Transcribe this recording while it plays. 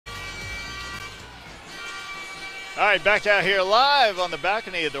All right, back out here live on the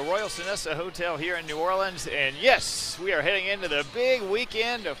balcony of the Royal Sonesta Hotel here in New Orleans. And yes, we are heading into the big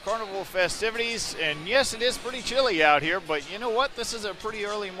weekend of carnival festivities. And yes, it is pretty chilly out here, but you know what? This is a pretty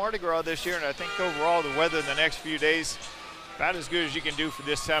early Mardi Gras this year, and I think overall the weather the next few days about as good as you can do for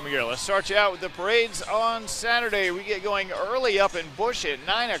this time of year. Let's start you out with the parades on Saturday. We get going early up in Bush at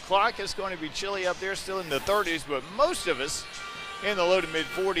 9 o'clock. It's going to be chilly up there, still in the 30s, but most of us in the low to mid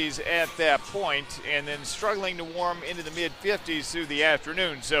 40s at that point, and then struggling to warm into the mid 50s through the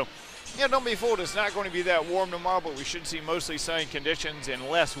afternoon. So, yeah, don't be fooled. It's not going to be that warm tomorrow, but we should see mostly sunny conditions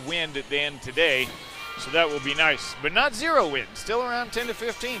and less wind than today. So that will be nice, but not zero wind, still around 10 to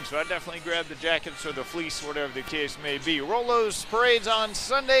 15. So I definitely grab the jackets or the fleece, whatever the case may be. Roll those parades on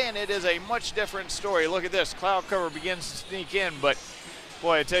Sunday, and it is a much different story. Look at this, cloud cover begins to sneak in, but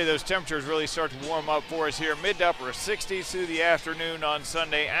boy, I tell you, those temperatures really start to warm up for us here. Mid to upper 60s through the afternoon on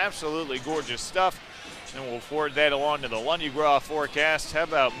Sunday. Absolutely gorgeous stuff. And we'll forward that along to the Mardi Gras forecast. How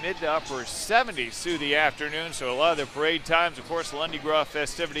about mid to upper 70s through the afternoon? So a lot of the parade times, of course, Mardi Gras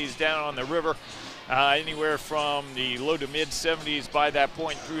festivities down on the river. Anywhere from the low to mid 70s by that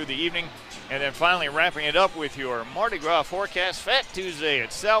point through the evening. And then finally wrapping it up with your Mardi Gras forecast. Fat Tuesday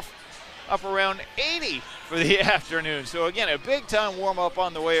itself up around 80 for the afternoon. So again, a big time warm up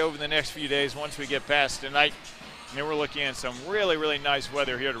on the way over the next few days once we get past tonight. And then we're looking at some really, really nice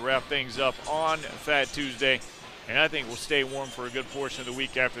weather here to wrap things up on Fat Tuesday. And I think we'll stay warm for a good portion of the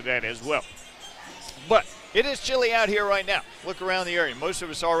week after that as well. But it is chilly out here right now. Look around the area. Most of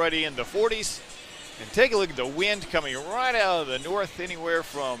us already in the 40s. And take a look at the wind coming right out of the north, anywhere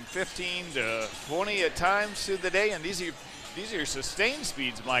from 15 to 20 at times through the day. And these are your sustained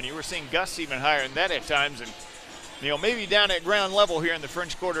speeds, mind you. We're seeing gusts even higher than that at times. And, you know, maybe down at ground level here in the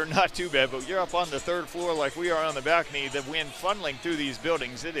French Quarter, not too bad. But you're up on the third floor like we are on the balcony, the wind funneling through these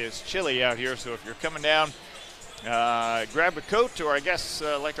buildings. It is chilly out here. So if you're coming down, grab a coat. Or I guess,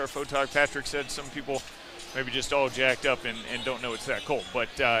 like our photog Patrick said, some people maybe just all jacked up and don't know it's that cold. But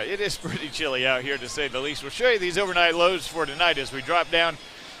it is pretty chilly out here, to say the least. We'll show you these overnight lows for tonight as we drop down.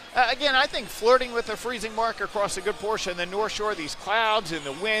 Again, I think flirting with the freezing mark across a good portion of the North Shore. These clouds and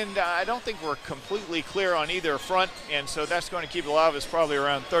the wind, I don't think we're completely clear on either front, and so that's going to keep a lot of us probably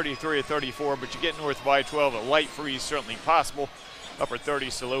around 33 or 34, but you get north of I-12, a light freeze certainly possible. Upper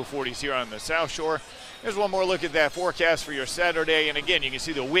 30s to low 40s here on the South Shore. Here's one more look at that forecast for your Saturday, and again, you can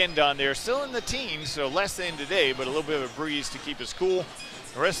see the wind on there, still in the teens, so less than today, but a little bit of a breeze to keep us cool.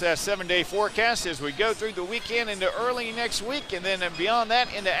 The rest of that 7-day forecast as we go through the weekend into early next week, and then beyond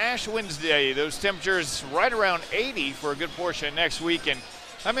that into Ash Wednesday. Those temperatures right around 80 for a good portion next week. And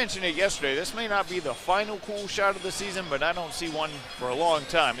I mentioned it yesterday, this may not be the final cool shot of the season, but I don't see one for a long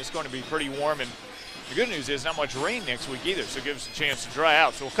time. It's going to be pretty warm, and the good news is not much rain next week either, so it gives us a chance to dry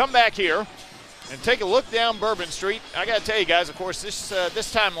out. So we'll come back here and take a look down Bourbon Street. I got to tell you guys, of course,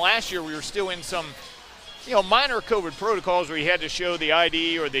 this time last year we were still in some minor COVID protocols where you had to show the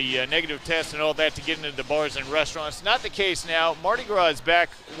ID or the negative test and all that to get into the bars and restaurants. Not the case now. Mardi Gras is back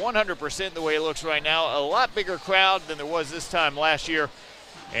 100% the way it looks right now. A lot bigger crowd than there was this time last year.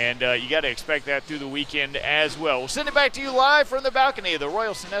 And you got to expect that through the weekend as well. We'll send it back to you live from the balcony of the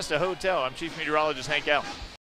Royal Sonesta Hotel. I'm Chief Meteorologist Hank Allen.